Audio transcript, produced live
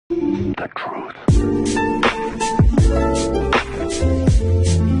The truth.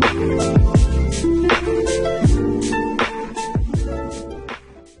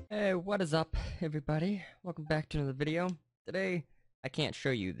 Hey, what is up, everybody? Welcome back to another video. Today, I can't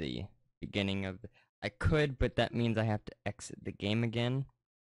show you the beginning of the... I could, but that means I have to exit the game again.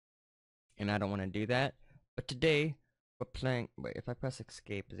 And I don't want to do that. But today, we're playing... Wait, if I press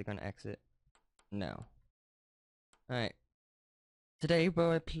escape, is it going to exit? No. Alright. Today,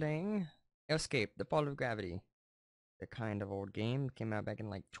 we're playing Airscape, The Fall of Gravity. The kind of old game. Came out back in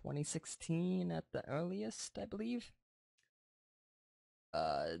like 2016 at the earliest, I believe.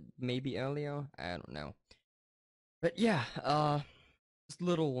 Maybe earlier? I don't know. But yeah, just a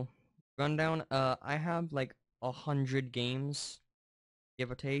little rundown. I have like 100 games, give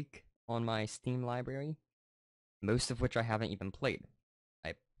or take, on my Steam library. Most of which I haven't even played.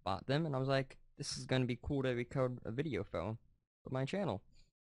 I bought them and I was like, this is gonna be cool to record a video for my channel.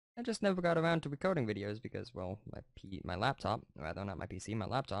 I just never got around to recording videos because, well, my laptop, rather not my PC, my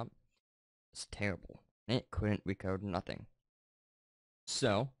laptop, was terrible. It couldn't record nothing.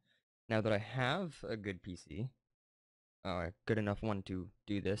 So, now that I have a good PC, or a good enough one to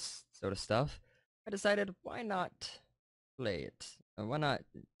do this sort of stuff, I decided why not play it? Why not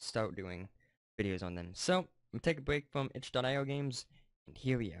start doing videos on them? So, I'm gonna take a break from itch.io games, and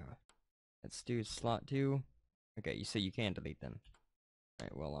here we are. Let's do slot 2. Okay, you say you can delete them.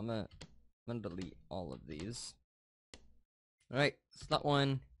 Alright, well, I'm gonna delete all of these. Alright, slot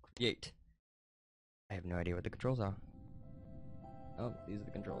 1, create. I have no idea what the controls are. Oh, these are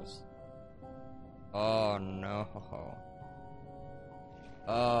the controls. Oh no.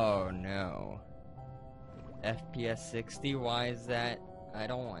 Oh no. FPS 60, why is that? I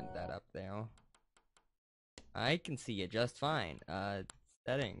don't want that up there. I can see it just fine.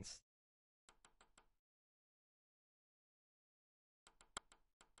 Settings.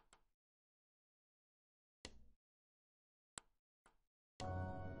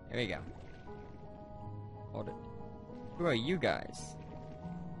 There we go. Hold it. Who are you guys?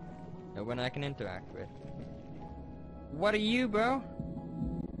 No one I can interact with. What are you, bro?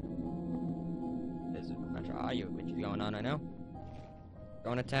 There's a bunch of audio glitches going on, I know.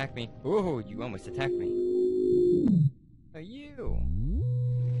 Don't attack me. Ooh, you almost attacked me. Who are you?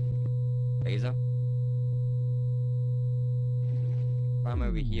 Laser? If I'm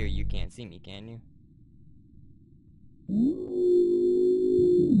over here, you can't see me, can you?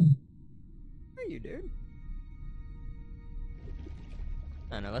 Who are you, dude?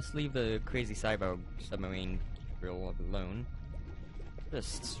 I don't know, let's leave the crazy cyber submarine drill alone.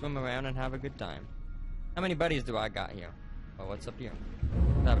 Just swim around and have a good time. How many buddies do I got here? Oh, what's up here?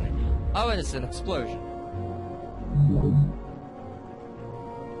 What's happening? Oh, it's an explosion.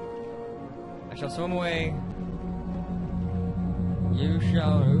 I shall swim away. You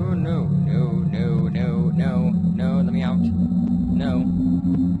shall... Oh, no. No, let me out. No.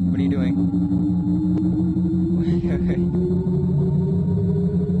 What are you doing?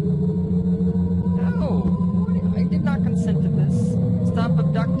 No! I did not consent to this. Stop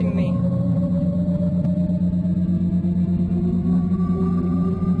abducting me.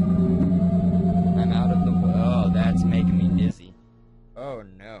 I'm out of the... Oh, that's making me dizzy. Oh,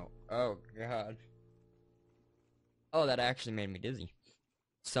 no. Oh, God. Oh, that actually made me dizzy.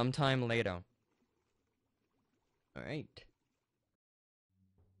 Sometime later. Alright.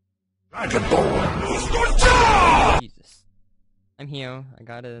 Jesus. I'm here. I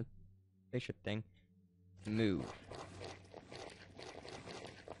got a spaceship thing. Move.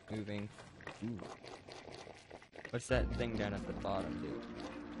 Moving. Ooh. What's that thing down at the bottom, dude?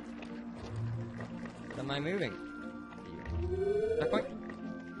 What am I moving? Here. Checkpoint?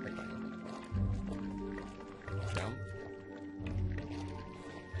 Checkpoint. Jump.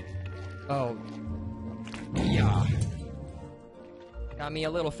 Oh. Yeah. Got me a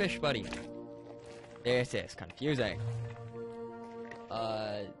little fish buddy. This is confusing.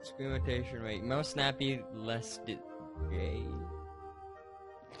 Screen rotation rate. Most snappy, less gay.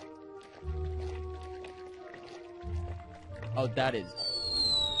 Oh, that is...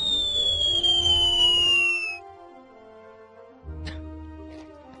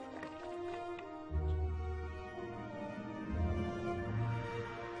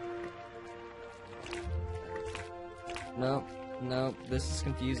 No, this is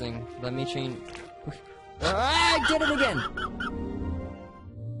confusing. Let me change... Ah, I did it again!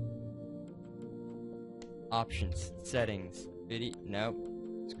 Options, settings, video... Nope.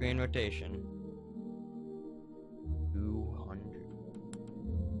 Screen rotation. 200.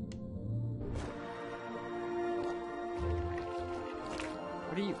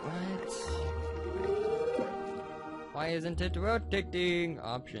 What are you... What? Why isn't it rotating?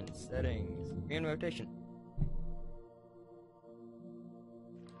 Options, settings, screen rotation.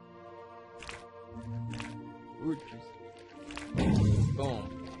 Ooh, jeez.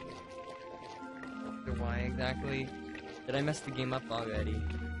 Boom. So why exactly? Did I mess the game up already?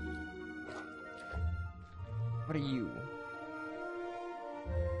 What are you?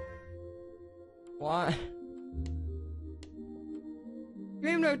 What?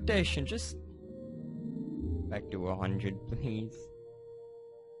 Screen rotation, just back to 100, please.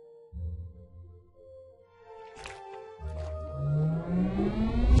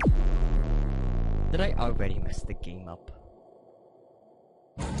 Did I already mess the game up?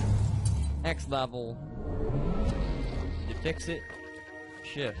 Next level. To fix it,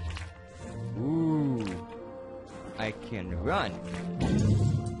 shift. Ooh. I can run.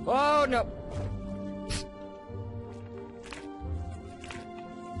 Oh no!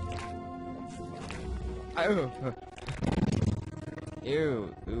 Oh.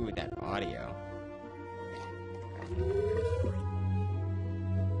 Ew, ooh, that audio.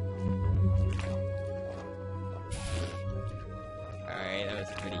 Alright, that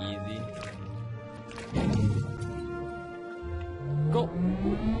was pretty easy. Go!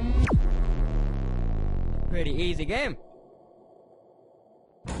 Pretty easy game.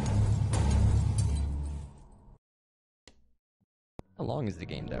 How long is the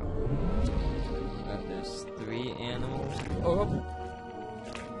game though? There's 3 animals. Oh!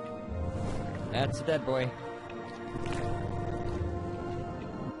 That's a dead boy.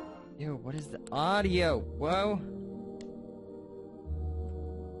 Ew, what is the audio? Whoa!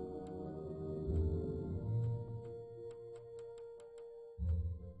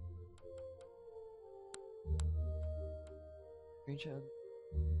 Screenshot.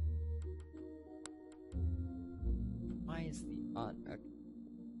 Why is the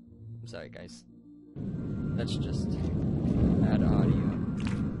I'm sorry, guys. Let's just add audio.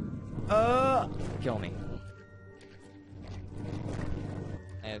 Kill me.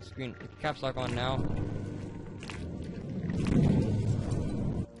 I have screen caps lock on now.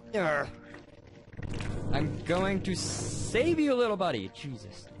 Urgh. I'm going to save you, little buddy.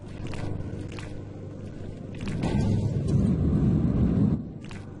 Jesus.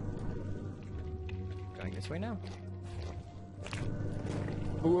 Going this way now.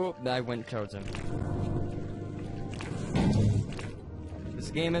 Ooh, I went towards him. This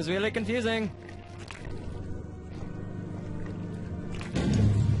game is really confusing.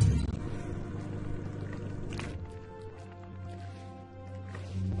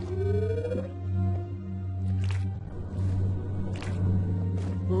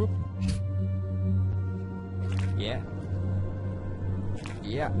 Oop. Yeah.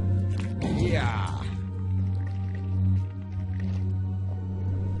 Yeah. Yeah.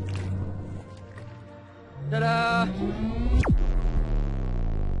 Ta-da!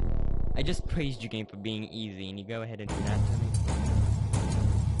 I just praised your game for being easy, and you go ahead and do that to me.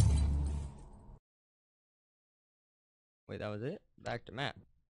 Wait, that was it? Back to map.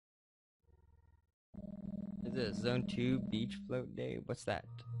 Is this Zone 2 Beach Float Day? What's that?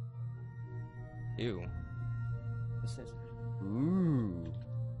 Ew. What's this? Ooh.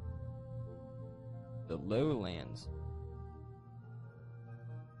 The Lowlands.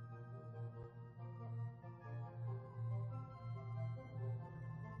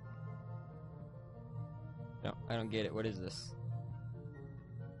 No, I don't get it. What is this?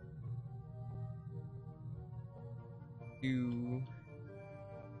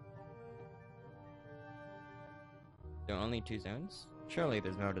 There are only 2 zones? Surely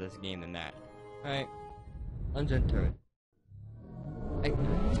there's more to this game than that. Alright. Let's enter it. I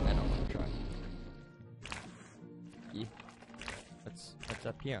don't want to try. Yeah. What's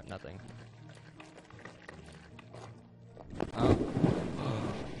up here? Nothing. Oh.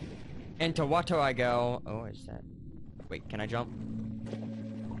 Into water I go. Oh, is that? Wait, can I jump?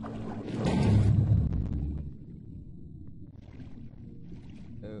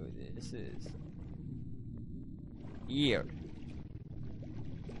 Oh, this is here.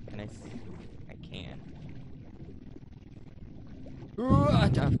 Can I see? I can. Ooh,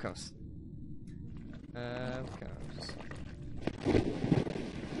 of course. Of course.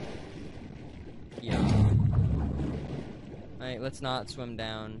 Yeah. Alright, let's not swim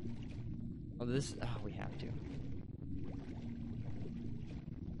down. Oh, we have to.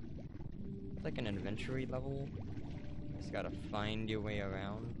 It's like an adventure-y level. Just gotta find your way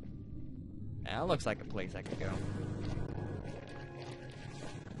around. That looks like a place I could go.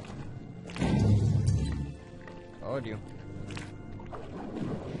 Told you.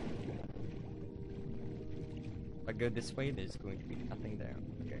 If I go this way, there's going to be nothing there.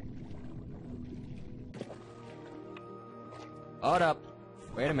 Okay. Hold up.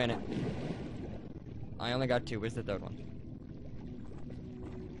 Wait a minute. I only got 2. Where's the 3rd one?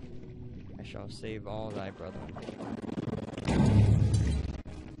 I shall save all thy brethren.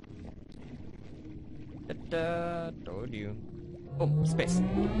 Ta-da! Told you. Oh, space.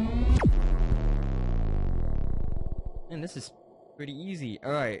 And this is pretty easy.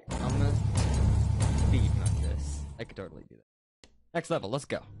 Alright, I'm gonna speed run this. I could totally do that. Next level, let's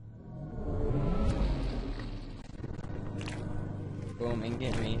go. Boom, and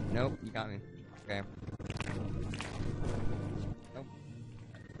get me. Nope, you got me. Okay. Nope.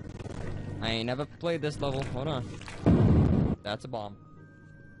 I ain't never played this level. Hold on. That's a bomb.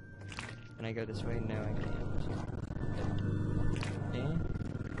 Can I go this way? No, I can't.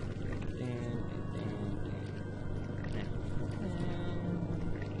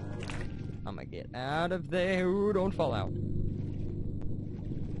 I'm gonna get out of there. Ooh, don't fall out.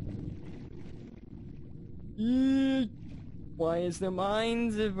 Why is there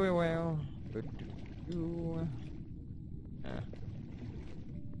mines everywhere?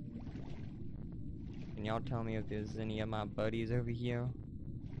 Can y'all tell me if there's any of my buddies over here?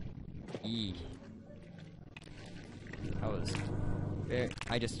 Eee.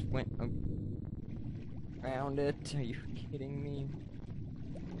 I just went around it. Are you kidding me?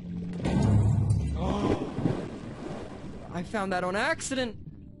 Oh! I found that on accident!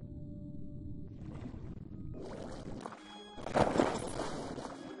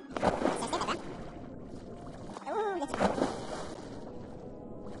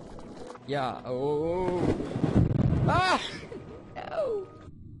 Yeah, oh! Ah! No!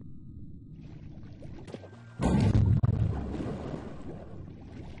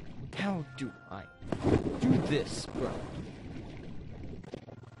 How do I do this, bro?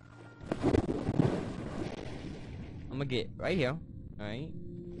 I'm gonna get right here, alright?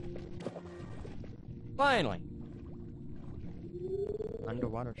 Finally!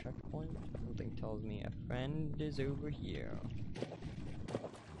 Underwater checkpoint? Something tells me a friend is over here.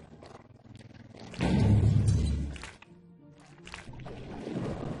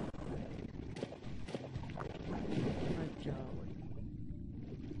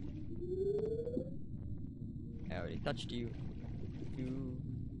 I already touched you. You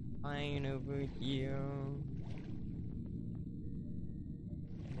fine over here.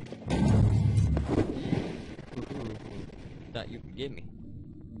 Ooh, thought you could get me.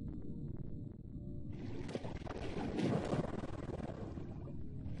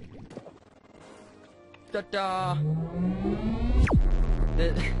 Ta-da!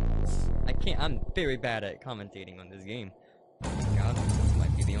 I'm very bad at commentating on this game. God, this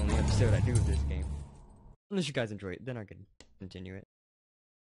might be the only episode I do of this game. Unless you guys enjoy it, then I can continue it.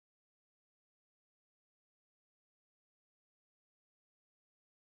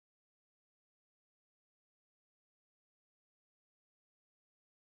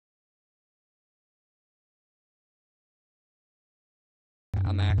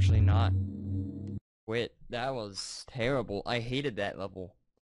 I'm actually not quit. That was terrible. I hated that level.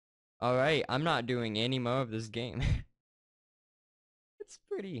 Alright, I'm not doing any more of this game. It's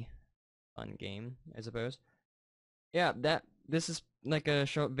pretty fun game, I suppose. Yeah, this is like a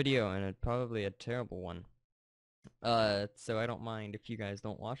short video and probably a terrible one. So I don't mind if you guys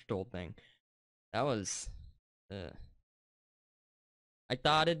don't watch the whole thing. That was I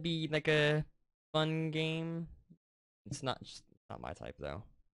thought it'd be like a fun game. It's not my type though.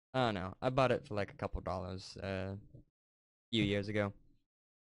 I don't know. I bought it for like a couple dollars a few years ago.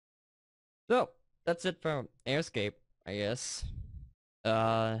 So that's it for Airscape, I guess.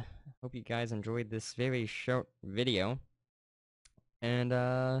 Hope you guys enjoyed this very short video. And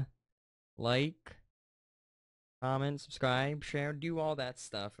like, comment, subscribe, share, do all that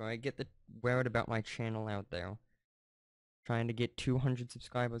stuff, alright? Get the word about my channel out there. Trying to get 200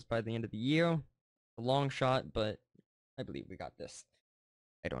 subscribers by the end of the year. A long shot, but I believe we got this.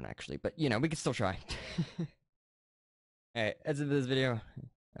 I don't actually, but you know, we can still try. Alright, that's it for this video.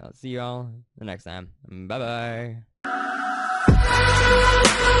 I'll see you all the next time. Bye bye.